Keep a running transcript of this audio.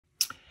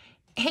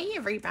Hey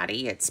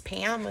everybody, it's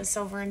Pam with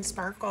Silver and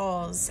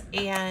Sparkles,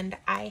 and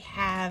I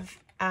have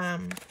a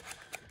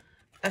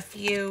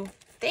few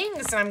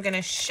things that I'm going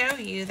to show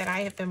you that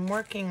I have been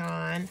working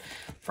on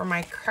for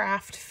my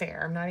craft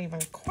fair. I'm not even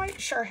quite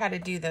sure how to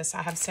do this.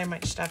 I have so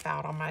much stuff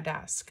out on my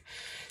desk.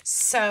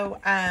 So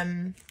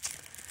I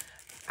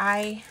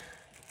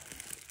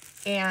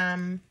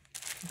am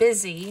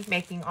busy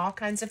making all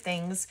kinds of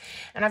things,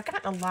 and I've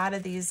gotten a lot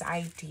of these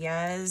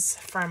ideas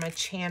from a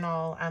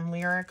channel,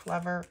 Lyric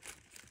Lover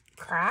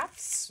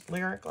Crafts,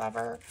 Lyric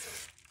Lover.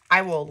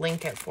 I will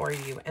link it for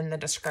you in the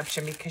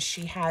description because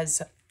she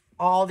has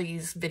all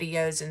these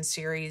videos and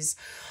series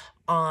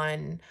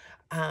on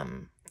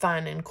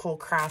fun and cool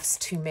crafts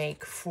to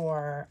make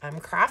for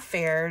craft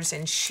fairs,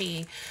 and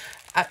she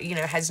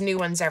has new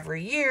ones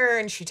every year,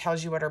 and she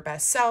tells you what her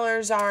best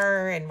sellers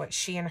are and what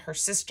she and her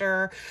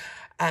sister,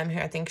 who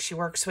I think she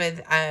works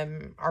with,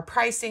 are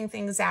pricing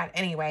things at.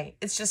 Anyway,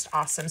 it's just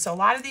awesome. So a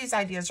lot of these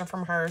ideas are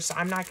from her, so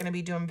I'm not going to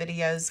be doing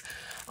videos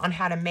on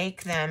how to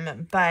make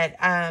them, but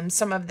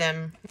some of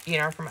them,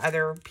 are from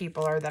other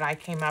people or that I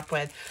came up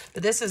with.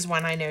 But this is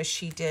one I know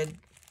she did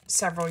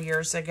several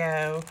years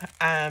ago.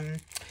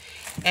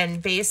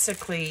 And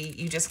basically,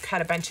 you just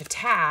cut a bunch of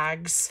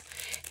tags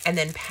and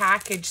then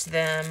package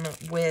them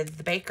with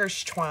the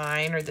baker's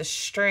twine or the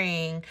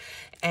string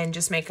and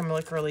just make them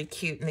look really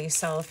cute in these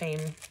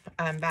cellophane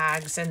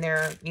bags. And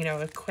they're,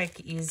 a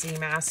quick, easy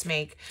mass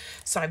make.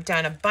 So I've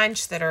done a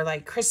bunch that are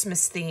like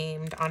Christmas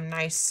themed on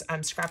nice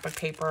scrapbook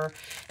paper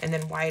and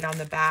then white on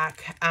the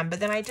back. But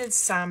then I did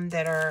some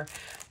that are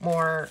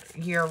more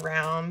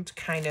year-round,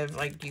 kind of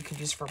like you could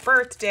use for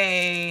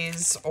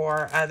birthdays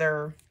or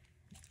other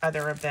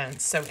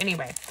events. So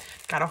anyway,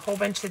 got a whole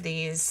bunch of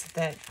these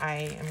that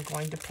I am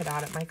going to put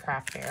out at my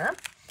craft fair.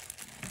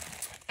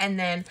 And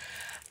then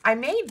I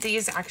made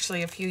these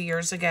actually a few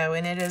years ago,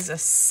 and it is a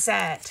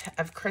set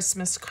of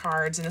Christmas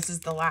cards, and this is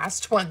the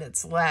last one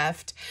that's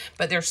left,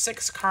 but there's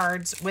 6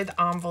 cards with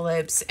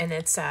envelopes, and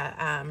it's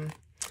a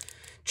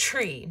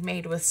tree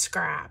made with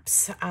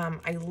scraps.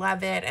 I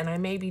love it, and I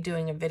may be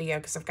doing a video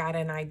because I've got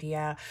an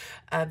idea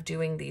of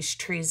doing these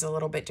trees a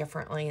little bit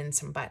differently and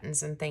some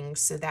buttons and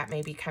things, so that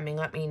may be coming.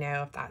 Let me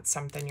know if that's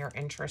something you're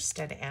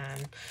interested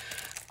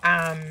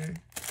in.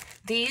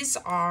 These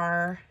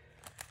are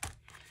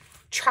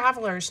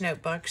traveler's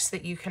notebooks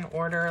that you can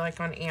order like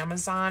on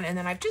Amazon, and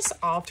then I've just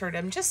altered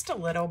them just a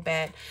little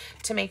bit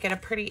to make it a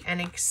pretty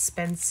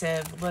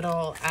inexpensive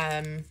little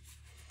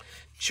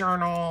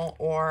journal,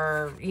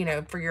 or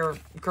for your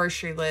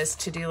grocery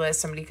list, to-do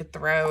list. Somebody could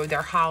throw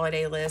their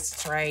holiday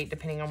lists, right,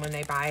 depending on when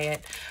they buy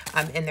it,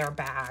 in their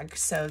bag.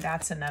 So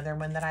that's another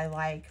one that I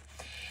like.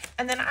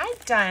 And then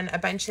I've done a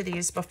bunch of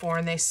these before,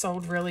 and they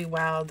sold really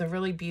well. The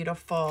really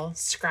beautiful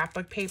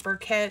scrapbook paper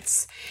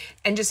kits,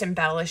 and just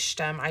embellished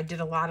them. I did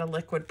a lot of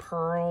liquid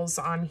pearls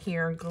on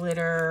here,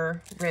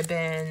 glitter,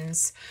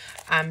 ribbons,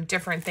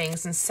 different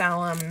things, and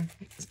sell them,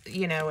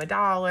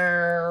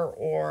 $1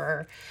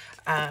 or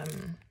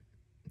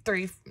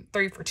three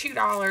for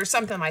 $2,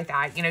 something like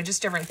that.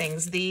 Just different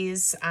things.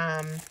 These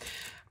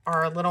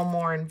are a little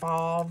more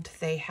involved.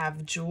 They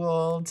have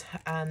jeweled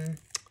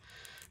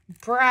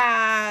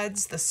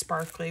brads, the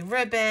sparkly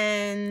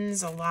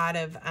ribbons, a lot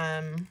of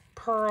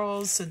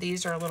pearls. So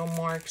these are a little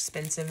more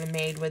expensive and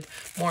made with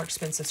more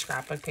expensive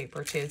scrapbook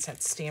paper too. It's that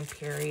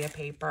Stamperia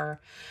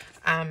paper.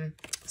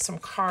 Some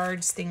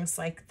cards, things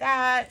like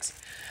that.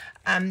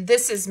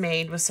 This is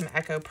made with some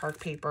Echo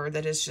Park paper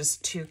that is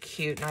just too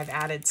cute, and I've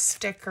added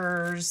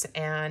stickers,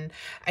 and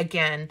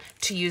again,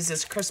 to use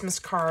as Christmas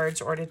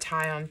cards or to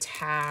tie on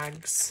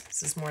tags.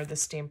 This is more the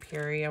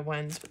Stamperia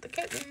ones with the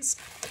kittens.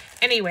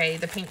 Anyway,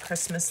 the pink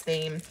Christmas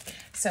theme.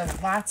 So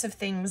lots of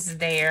things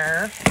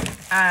there.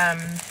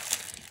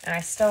 And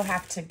I still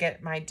have to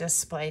get my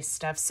display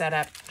stuff set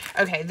up.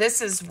 Okay,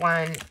 this is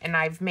one, and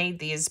I've made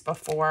these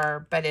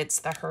before, but it's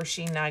the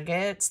Hershey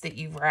Nuggets that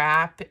you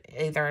wrap,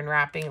 either in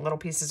little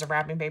pieces of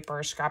wrapping paper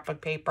or scrapbook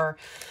paper,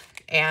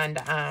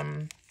 and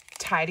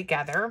tie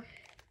together.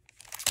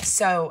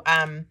 So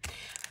I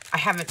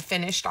haven't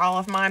finished all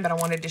of mine, but I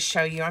wanted to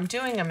show you. I'm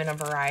doing them in a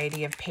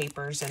variety of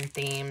papers and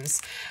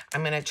themes.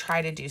 I'm going to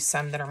try to do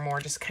some that are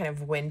more just kind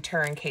of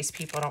winter in case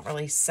people don't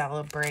really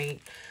celebrate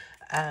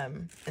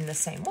in the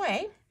same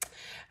way.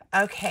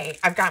 Okay,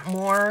 I've got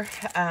more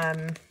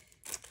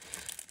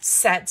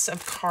sets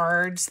of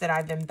cards that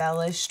I've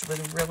embellished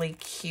with really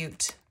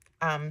cute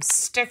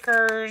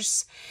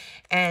stickers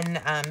and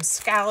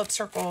scallop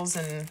circles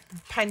and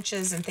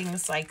punches and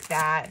things like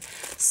that.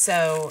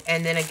 So,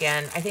 and then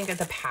again, I think that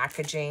the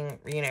packaging,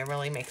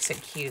 really makes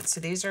it cute. So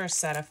these are a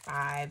set of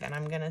 5, and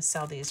I'm going to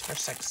sell these for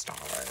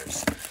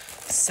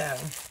 $6. So,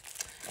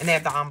 and they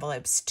have the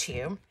envelopes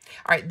too.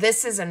 All right,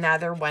 this is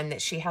another one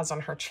that she has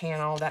on her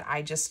channel that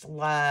I just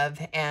love,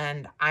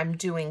 and I'm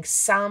doing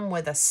some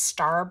with a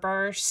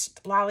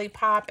Starburst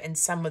lollipop and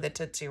some with a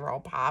Tootsie Roll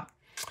Pop.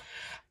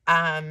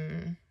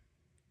 And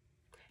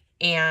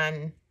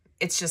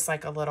it's just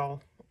like a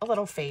little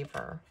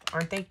favor.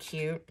 Aren't they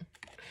cute?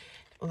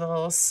 With a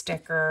little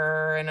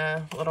sticker and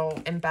a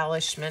little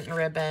embellishment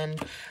ribbon.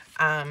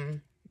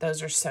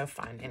 Those are so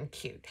fun and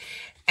cute.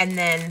 And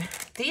then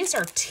these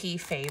are tea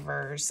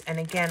favors. And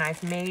again,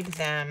 I've made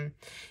them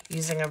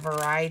using a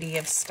variety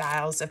of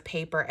styles of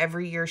paper.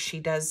 Every year she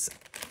does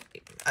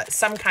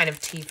some kind of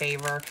tea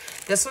favor.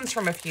 This one's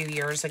from a few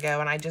years ago,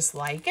 and I just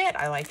like it.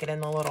 I like it in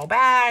the little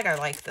bag. I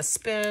like the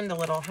spoon, the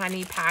little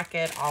honey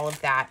packet, all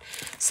of that.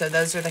 So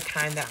those are the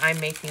kind that I'm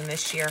making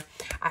this year.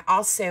 I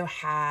also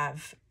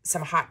have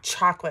some hot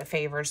chocolate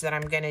favors that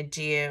I'm going to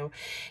do,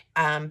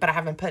 but I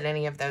haven't put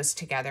any of those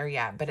together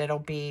yet. But it'll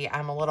be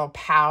a little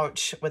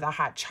pouch with a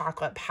hot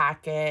chocolate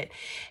packet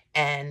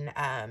and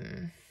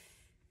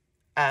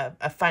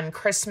a fun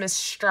Christmas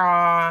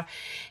straw.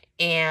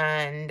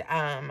 And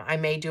I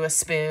may do a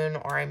spoon,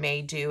 or I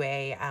may do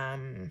a,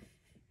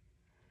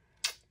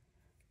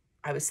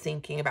 I was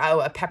thinking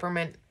about a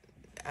peppermint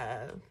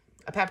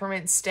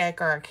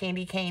stick or a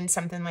candy cane,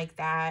 something like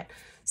that.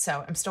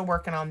 So I'm still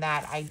working on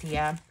that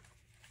idea.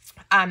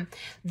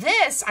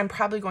 This I'm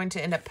probably going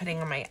to end up putting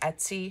on my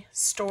Etsy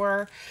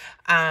store.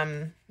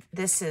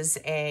 This is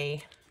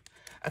a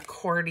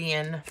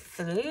accordion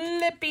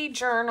flippy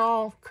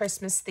journal,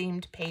 Christmas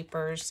themed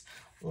papers.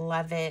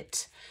 Love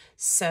it.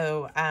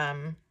 So,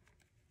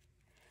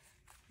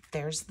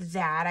 there's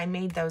that. I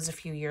made those a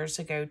few years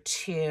ago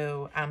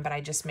too, but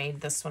I just made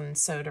this one and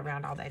sewed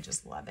around all that. I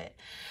just love it.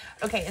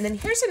 Okay, and then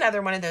here's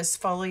another one of those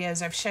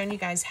folios. I've shown you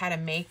guys how to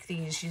make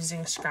these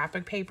using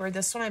scrapbook paper.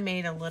 This one I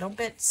made a little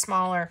bit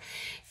smaller,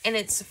 and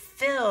it's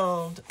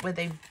filled with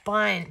a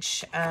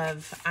bunch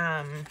of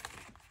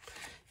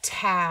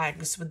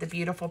tags with the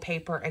beautiful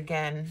paper,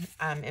 again,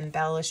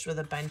 embellished with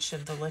a bunch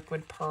of the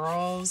liquid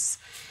pearls.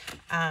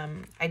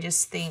 I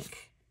just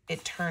think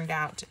it turned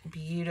out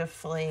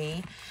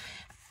beautifully.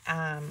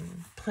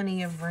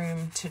 Plenty of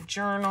room to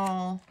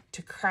journal,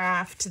 to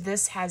craft.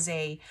 This has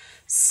a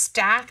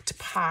stacked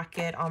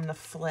pocket on the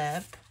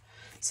flip.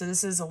 So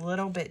this is a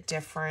little bit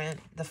different,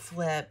 the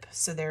flip.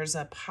 So there's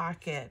a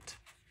pocket.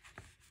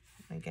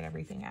 Let me get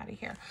everything out of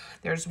here.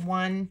 There's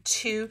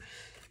two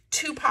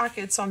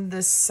pockets on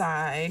this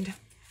side.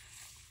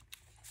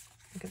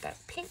 Look at that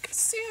pink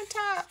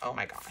Santa. Oh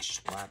my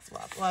gosh,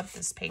 love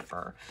this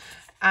paper.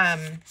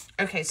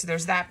 Okay, so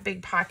there's that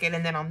big pocket,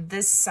 and then on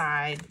this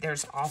side,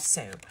 there's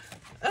also,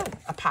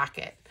 a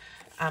pocket.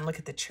 Look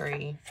at the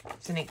tree.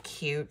 Isn't it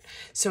cute?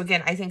 So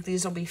again, I think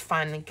these will be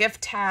fun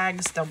gift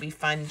tags. They'll be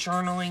fun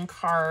journaling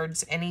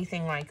cards,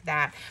 anything like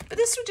that. But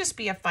this would just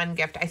be a fun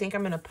gift. I think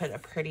I'm going to put a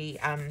pretty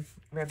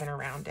ribbon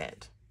around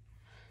it.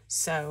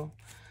 So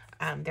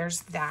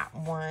there's that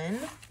one.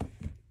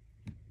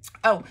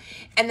 Oh,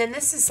 and then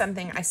this is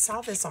something, I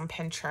saw this on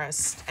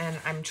Pinterest, and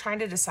I'm trying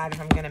to decide if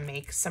I'm going to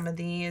make some of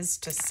these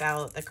to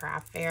sell at the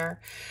craft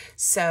fair.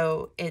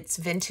 So it's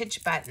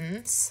vintage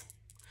buttons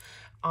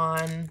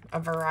on a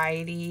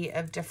variety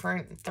of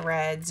different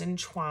threads and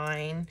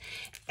twine,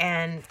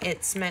 and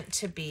it's meant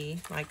to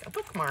be like a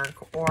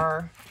bookmark,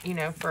 or, you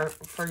know,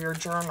 for your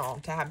journal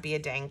to be a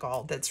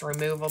dangle that's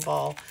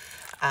removable,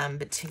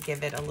 but to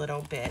give it a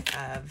little bit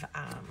of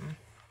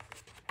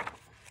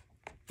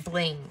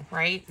bling,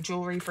 right?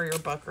 Jewelry for your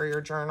book or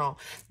your journal.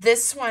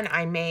 This one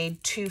I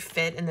made to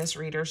fit in this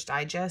Reader's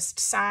Digest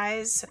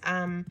size. So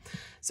I'm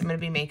going to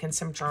be making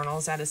some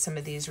journals out of some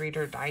of these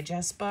Reader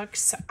Digest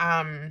books.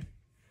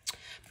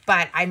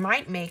 But I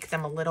might make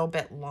them a little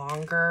bit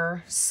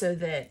longer so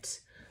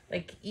that,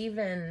 like,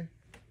 even,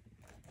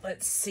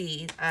 let's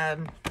see,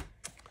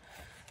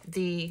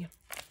 the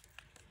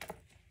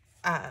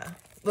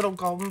little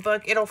golden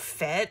book, it'll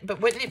fit, but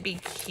wouldn't it be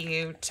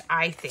cute,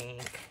 I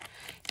think,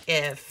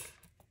 if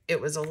it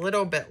was a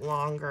little bit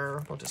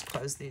longer? We'll just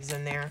close these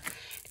in there,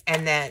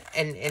 and that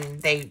and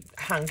they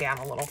hung down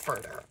a little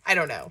further. I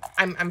don't know.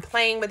 I'm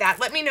playing with that.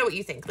 Let me know what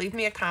you think. Leave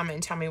me a comment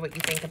and tell me what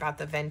you think about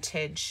the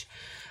vintage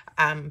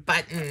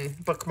button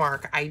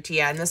bookmark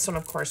idea. And this one,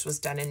 of course, was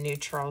done in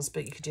neutrals,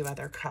 but you could do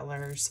other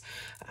colors.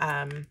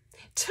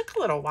 Took a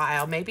little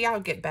while. Maybe I'll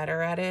get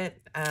better at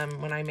it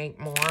when I make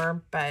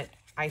more, but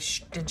I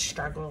did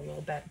struggle a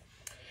little bit.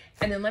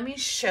 And then let me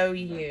show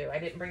you. I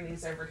didn't bring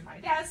these over to my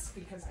desk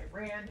because I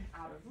ran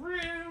out of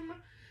room,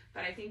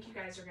 but I think you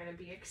guys are going to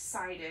be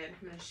excited.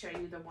 I'm going to show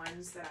you the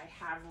ones that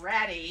I have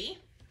ready.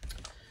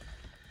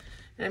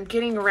 And I'm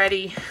getting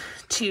ready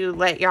to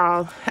let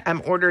y'all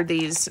order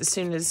these as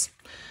soon as,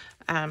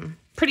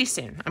 pretty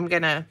soon. I'm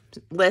going to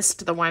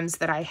list the ones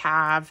that I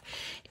have,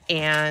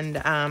 and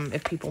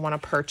if people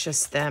want to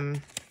purchase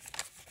them,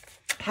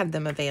 have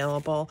them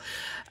available.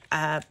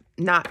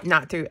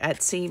 Not through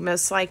Etsy,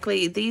 most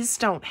likely. These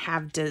don't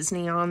have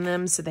Disney on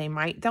them, so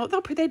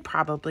they'd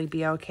probably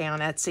be okay on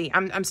Etsy.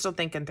 I'm still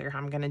thinking through how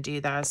I'm going to do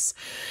this,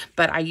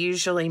 but I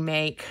usually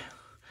make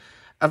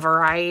a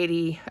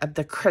variety of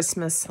the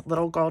Christmas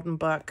Little Golden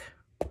Book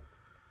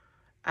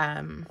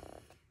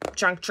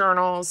junk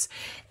journals,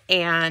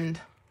 and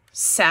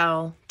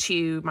sell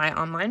to my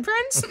online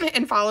friends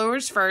and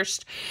followers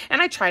first.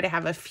 And I try to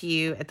have a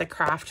few at the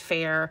craft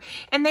fair,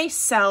 and they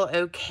sell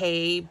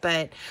okay,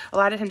 but a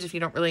lot of times if you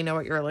don't really know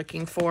what you're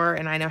looking for,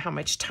 and I know how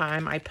much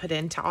time I put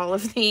into all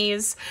of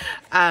these,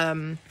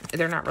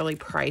 they're not really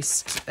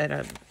priced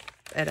at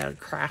a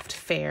craft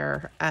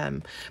fair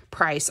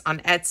price. On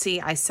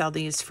Etsy, I sell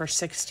these for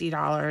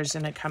 $60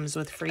 and it comes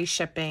with free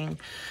shipping.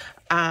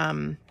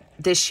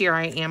 This year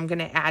I am going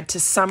to add to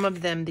some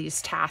of them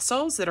these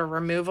tassels that are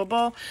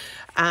removable.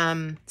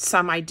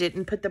 Some I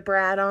didn't put the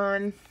brad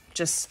on,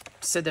 just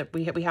so that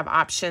we have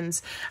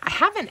options. I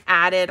haven't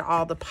added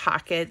all the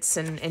pockets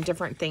and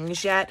different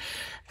things yet.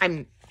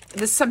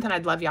 This is something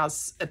I'd love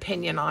y'all's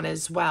opinion on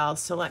as well,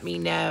 so let me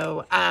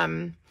know.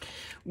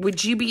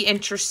 Would you be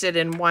interested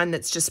in one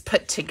that's just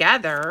put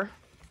together,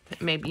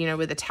 maybe, you know,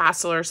 with a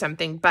tassel or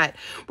something, but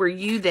where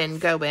you then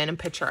go in and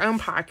put your own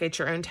pockets,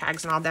 your own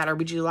tags and all that, or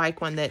would you like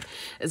one that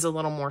is a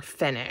little more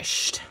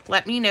finished?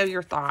 Let me know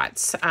your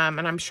thoughts.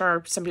 And I'm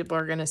sure some people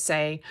are going to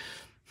say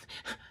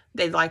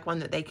they'd like one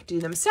that they could do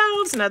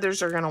themselves, and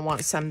others are going to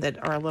want some that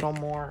are a little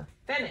more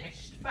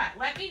finished. But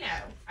let me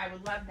know. I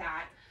would love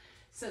that.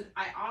 So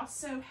I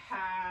also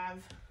have,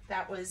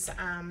 that was,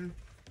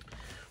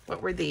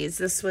 what were these?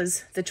 This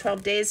was the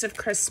 12 Days of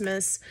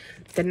Christmas,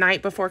 the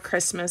night before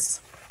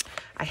Christmas.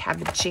 I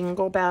have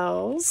Jingle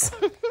Bells.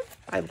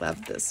 I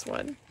love this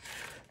one.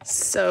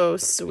 So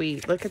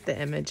sweet. Look at the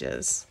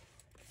images.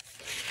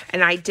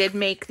 And I did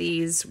make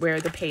these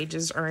where the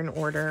pages are in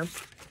order.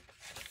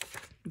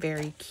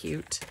 Very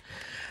cute.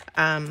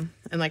 And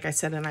like I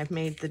said, and I've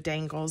made the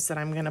dangles that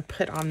I'm going to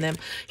put on them.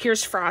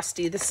 Here's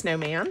Frosty the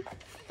Snowman.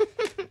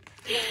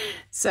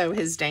 So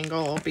his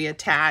dangle will be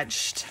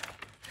attached.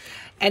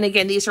 And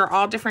again, these are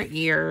all different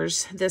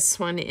years. This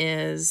one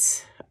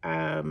is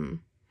a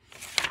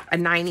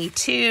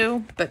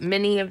 92, but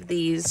many of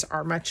these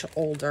are much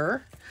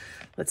older.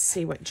 Let's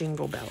see what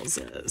Jingle Bells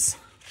is.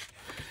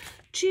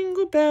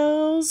 Jingle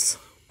Bells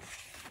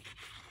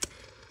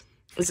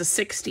is a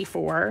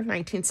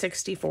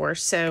 1964.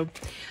 So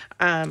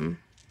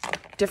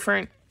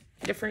different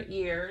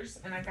years.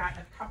 And I got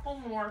a couple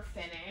more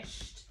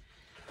finished.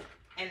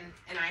 And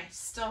I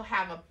still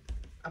have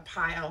a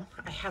pile.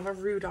 I have a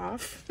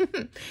Rudolph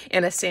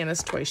and a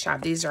Santa's Toy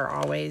Shop. These are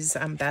always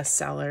best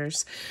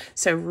sellers.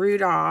 So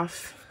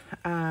Rudolph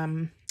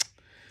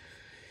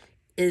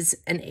is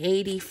an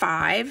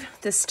 85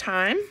 this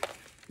time,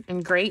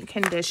 in great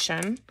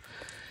condition,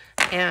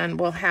 and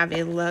will have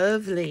a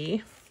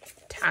lovely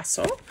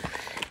tassel.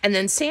 And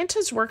then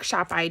Santa's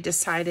Workshop, I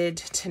decided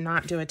to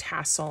not do a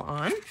tassel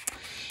on.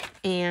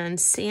 And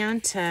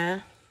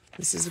Santa,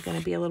 this is going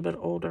to be a little bit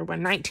older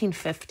one,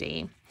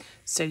 1950.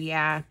 So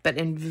yeah, but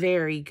in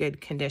very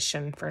good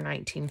condition for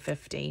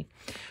 1950.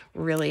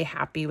 Really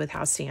happy with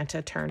how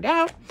Santa turned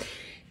out.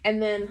 And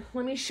then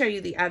let me show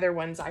you the other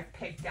ones I've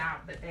picked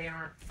out, but they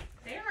aren't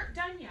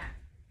done yet.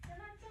 They're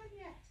not done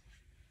yet.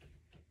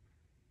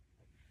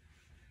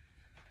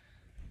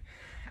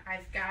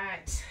 I've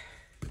got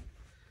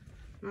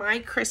My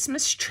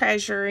Christmas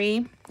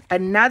Treasury,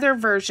 another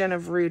version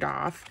of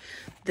Rudolph.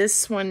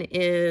 This one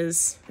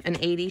is an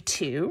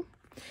 82.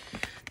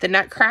 The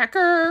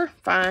Nutcracker,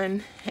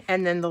 fun,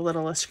 and then the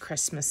Littlest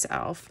Christmas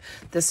Elf.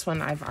 This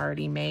one I've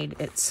already made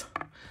its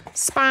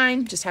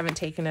spine, just haven't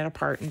taken it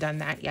apart and done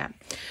that yet.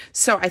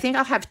 So I think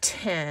I'll have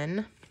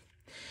 10.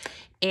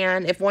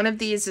 And if one of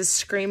these is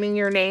screaming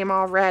your name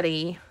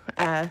already,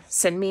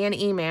 send me an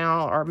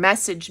email or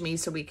message me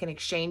so we can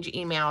exchange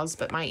emails.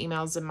 But my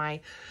email's in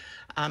my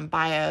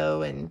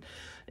bio and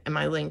in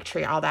my link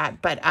tree, all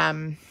that. But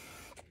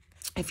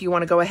if you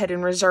want to go ahead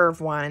and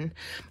reserve one.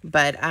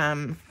 But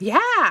yeah,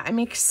 I'm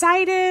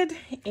excited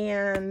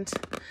and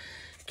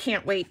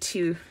can't wait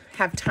to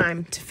have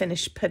time to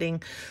finish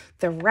putting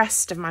the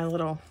rest of my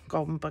little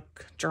Golden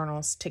Book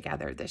journals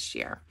together this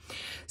year.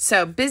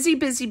 So busy,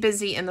 busy,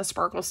 busy in the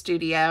Sparkle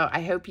Studio.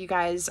 I hope you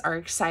guys are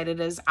excited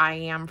as I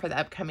am for the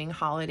upcoming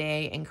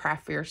holiday and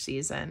craft fair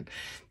season.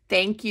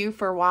 Thank you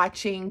for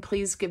watching.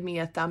 Please give me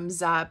a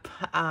thumbs up.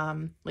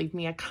 Leave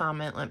me a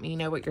comment. Let me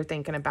know what you're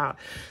thinking about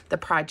the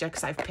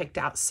projects I've picked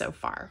out so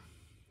far.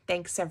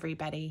 Thanks,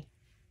 everybody.